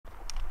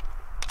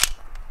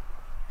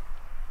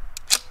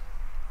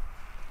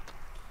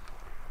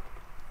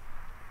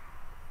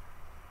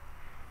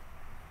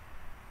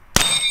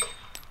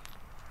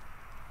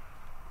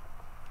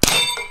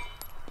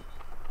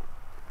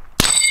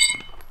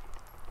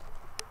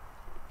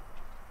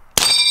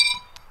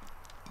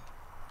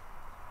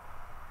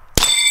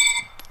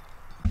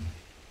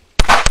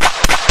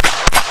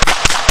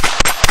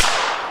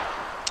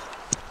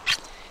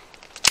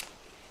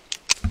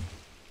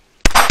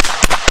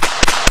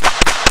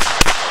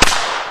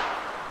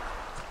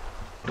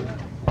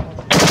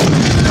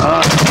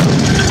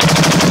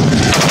job.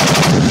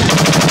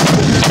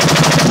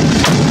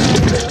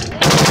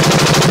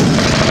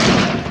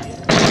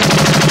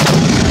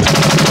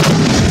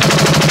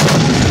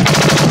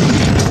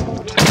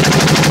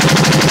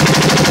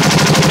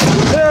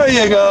 There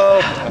you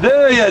go.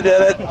 There you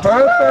did it.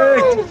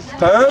 Perfect.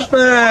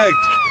 Perfect.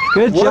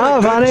 Good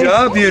job, honey. Good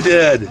job you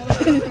did.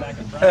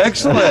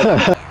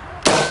 Excellent.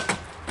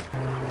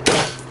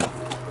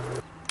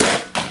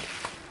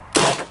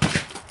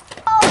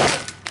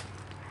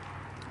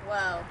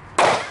 Whoa.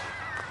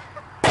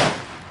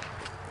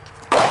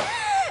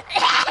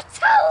 That's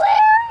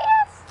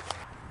hilarious!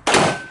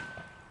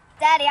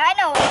 Daddy, I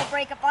know how to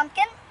break a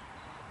pumpkin.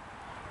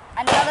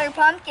 Another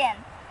pumpkin.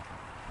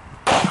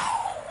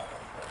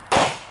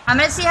 I'm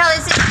gonna see how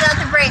this is without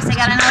the brakes. I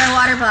got another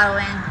water bottle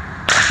in.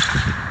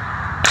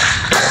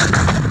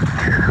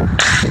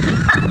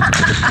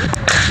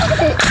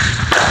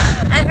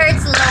 That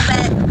hurts a little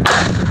bit.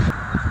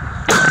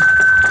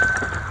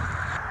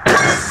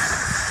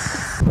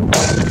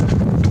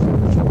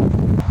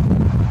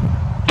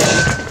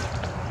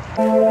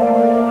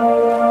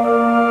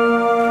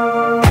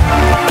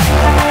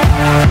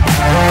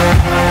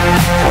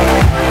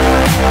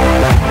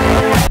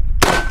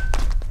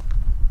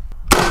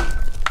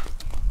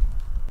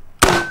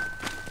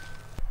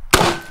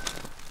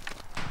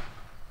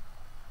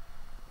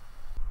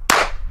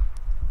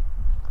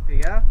 There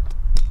you go.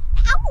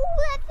 Ow!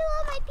 That fell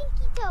on my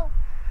pinky toe.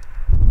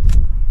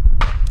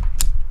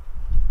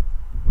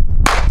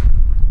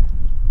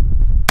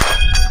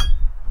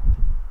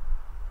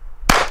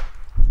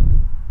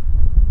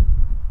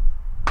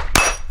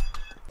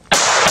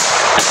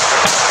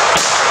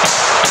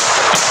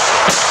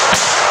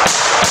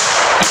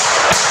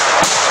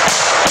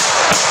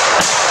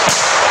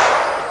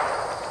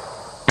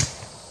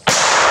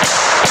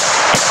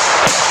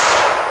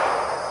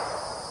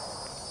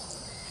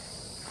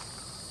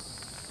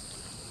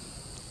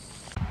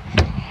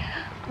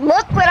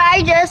 Look what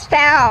I just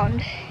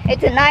found.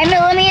 It's a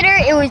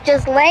 9mm. It was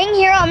just laying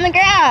here on the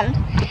ground.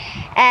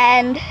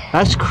 And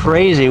That's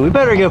crazy. We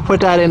better go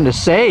put that in the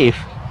safe.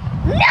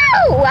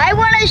 no, I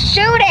want to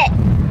shoot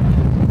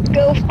it.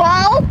 Go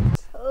fall.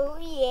 Oh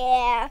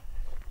yeah.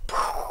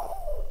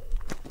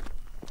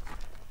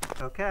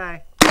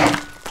 Okay.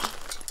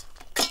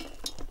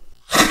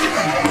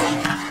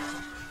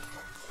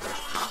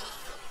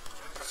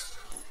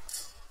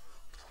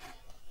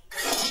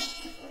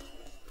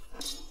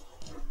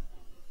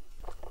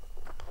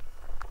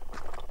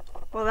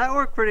 Well, that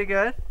worked pretty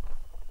good.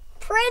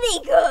 Pretty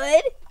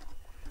good.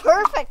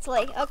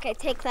 Perfectly. Okay,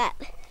 take that.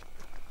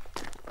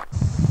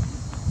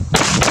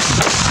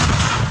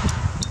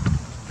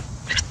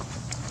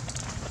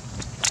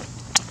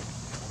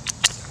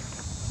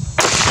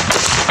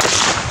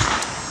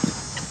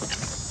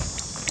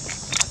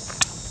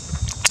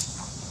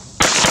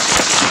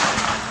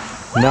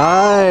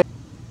 Nice.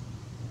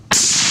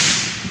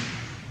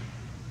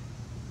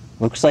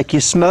 Looks like you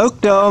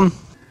smoked them.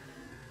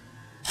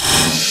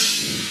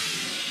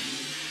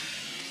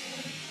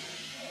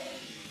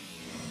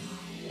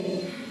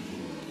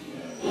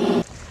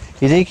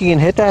 You think you can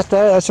hit that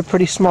though? That's a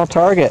pretty small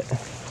target.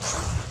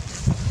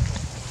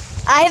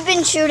 I've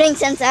been shooting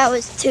since I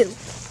was 2.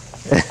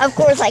 Of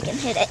course I can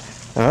hit it.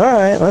 All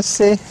right, let's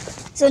see.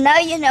 So now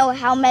you know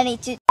how many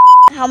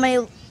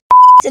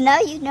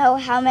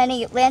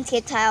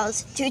landscape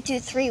tiles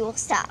 223 will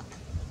stop.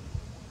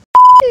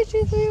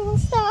 223 will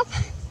stop.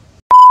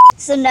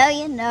 So now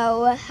you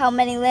know how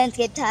many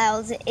landscape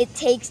tiles it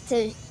takes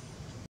to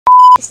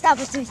stop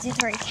a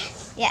 223.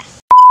 Yeah.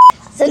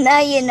 So now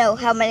you know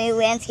how many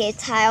landscape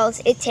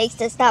tiles it takes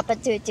to stop a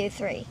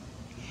 223.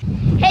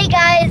 Hey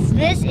guys,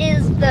 this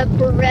is the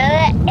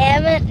Beretta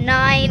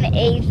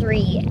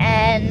M9A3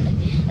 and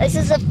this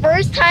is the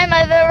first time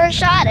I've ever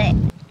shot it.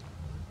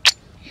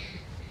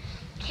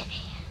 Okay.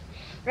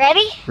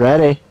 Ready?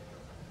 Ready.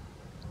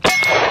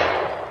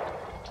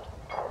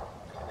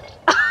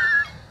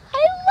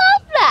 I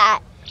love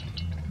that!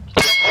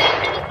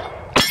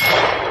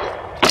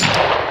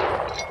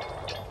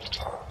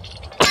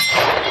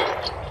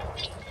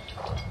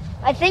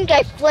 I think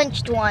I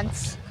flinched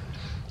once.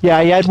 Yeah,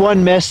 you had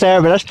one miss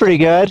there, but that's pretty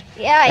good.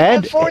 Yeah, I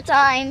And- hit 4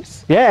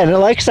 times. Yeah, and it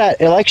likes that.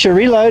 It likes your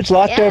reloads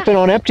locked Yeah. open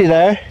on empty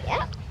there.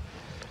 Yeah.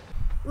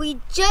 We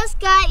just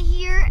got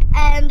here,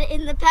 and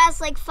in the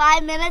past like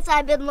 5 minutes,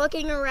 I've been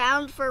looking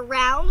around for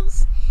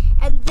rounds,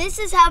 and this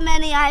is how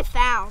many I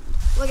found.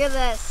 Look at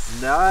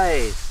this.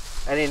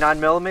 Nice. Any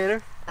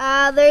 9mm?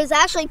 There's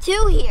actually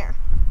 2 here.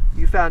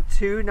 You found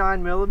 2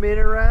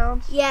 9mm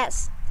rounds?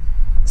 Yes.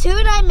 2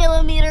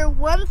 9mm,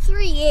 1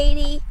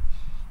 380,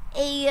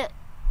 a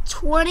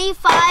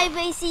 25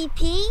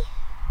 ACP,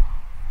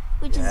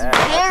 which Yeah,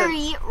 is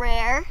very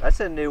rare. That's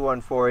a new one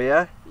for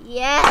you.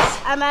 Yes,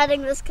 I'm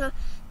adding this to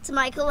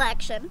my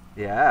collection.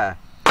 Yeah.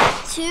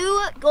 2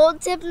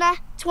 gold tip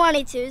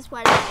 22s.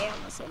 Why did I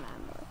almost say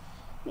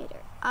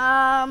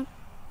 9mm?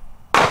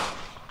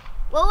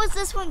 What was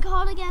this one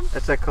called again?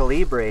 It's a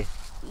Colibri.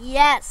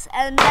 Yes,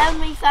 and then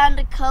we found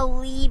a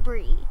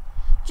Colibri.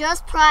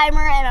 Just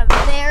primer and a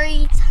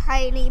very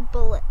tiny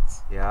bullet.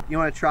 Yeah. You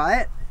want to try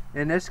it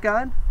in this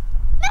gun?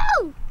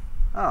 No!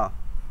 Oh.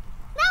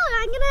 No,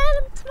 I'm gonna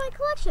add them to my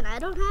collection. I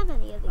don't have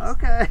any of these.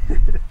 Okay.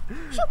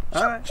 Shoot,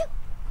 All shoot, right. shoot.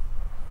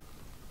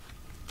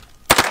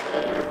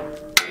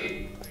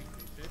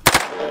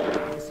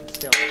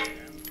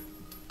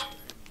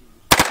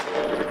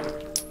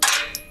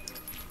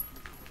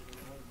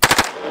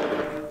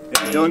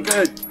 Yeah, doing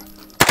good.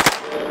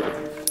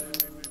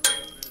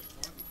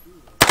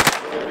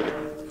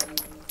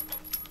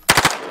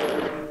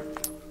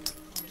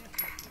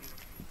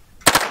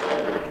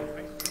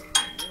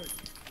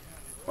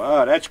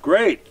 Wow, that's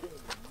great.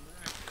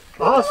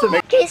 Awesome.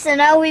 Okay, so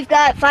now we've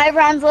got 5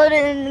 rounds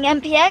loaded in the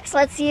MPX.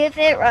 Let's see if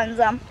it runs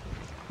them.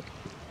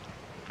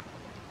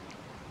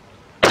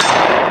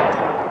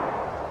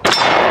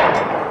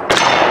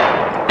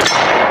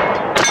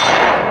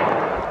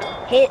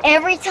 Hit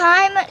every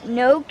time,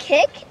 no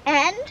kick,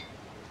 and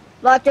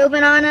locked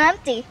open on an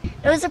empty.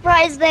 No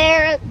surprise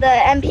there, the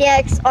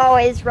MPX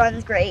always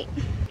runs great.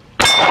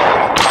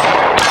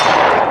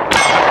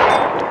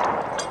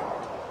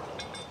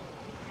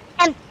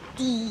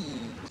 Empty.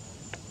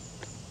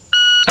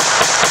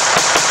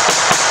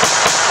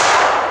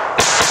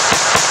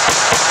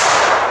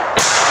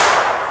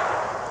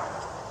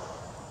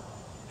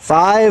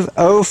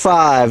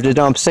 .505 to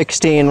dump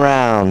 16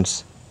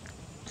 rounds.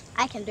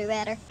 I can do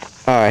better.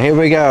 All right, here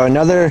we go.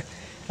 Another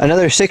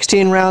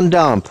 16 round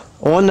dump.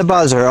 On the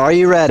buzzer. Are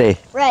you ready?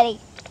 Ready.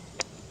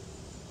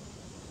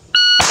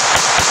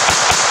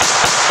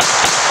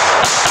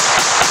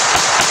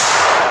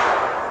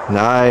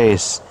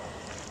 Nice.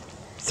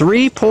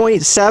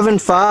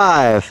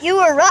 3.75. You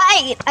were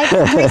right. I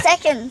did 3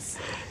 seconds.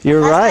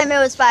 You're Last right. time it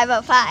was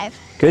 5:05.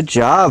 Good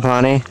job,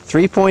 honey.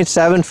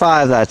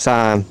 3.75 that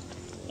time.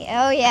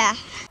 Oh yeah.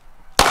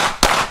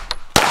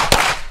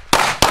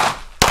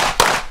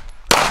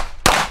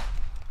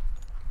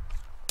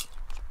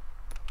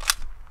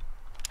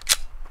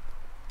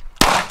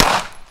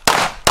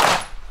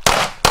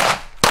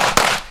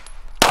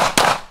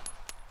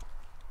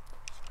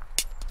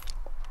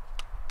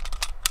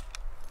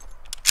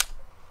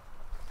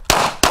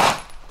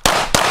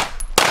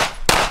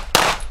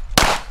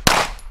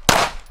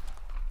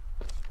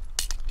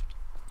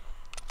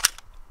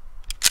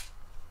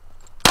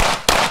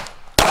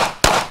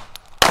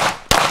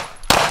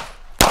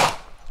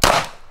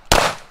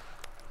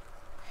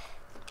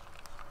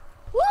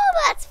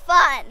 That's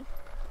fun.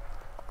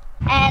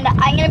 And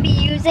I'm gonna be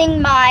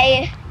using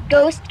my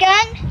Ghost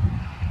gun.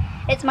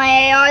 It's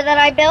my AR that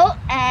I built,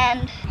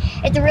 and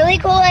it's a really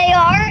cool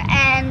AR.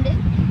 And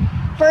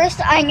first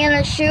I'm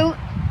gonna shoot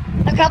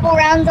a couple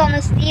rounds on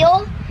the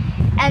steel,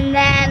 and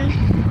then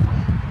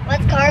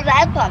let's carve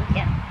that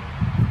pumpkin.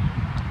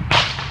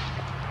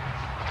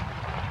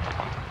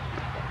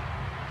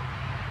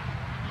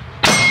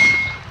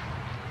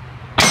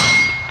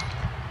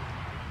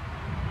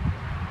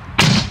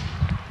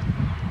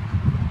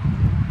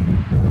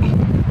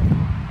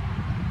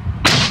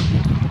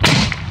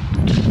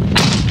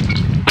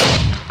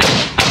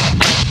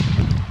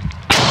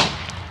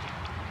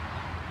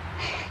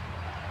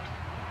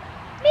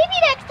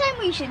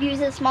 We should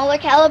use a smaller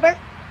caliber.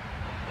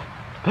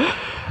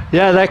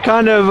 Yeah, that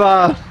kind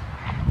of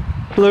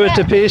blew it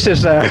to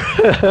pieces there.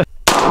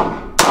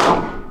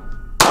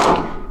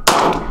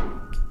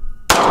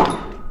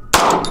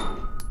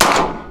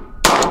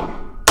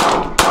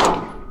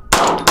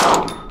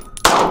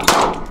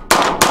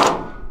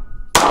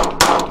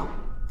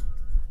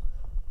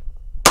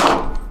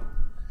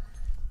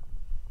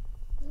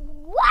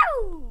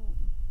 Whoa!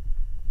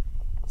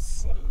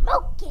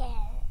 Smoking!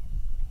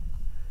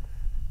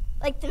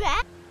 Like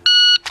that?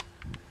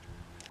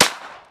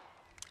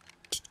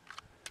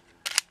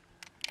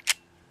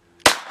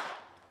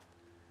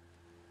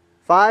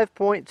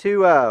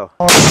 .50.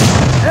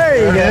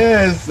 There it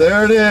is.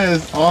 There it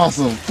is.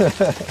 Awesome.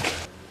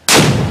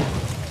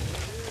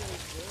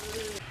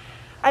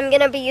 I'm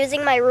gonna be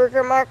using my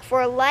Ruger Mark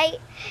IV light,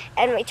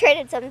 and we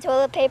traded some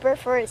toilet paper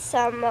for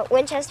some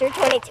Winchester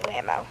 22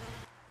 ammo.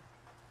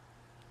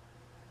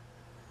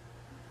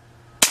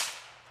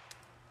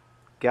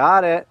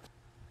 Got it.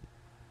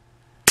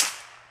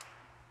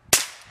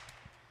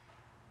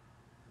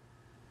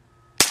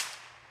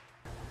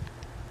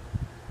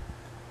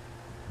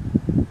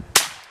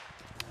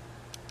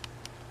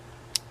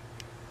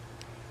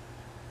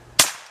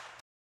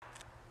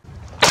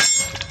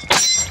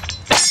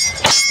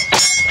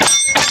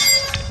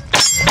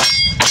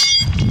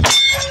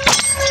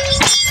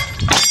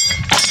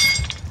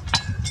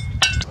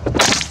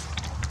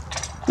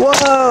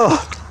 Whoa!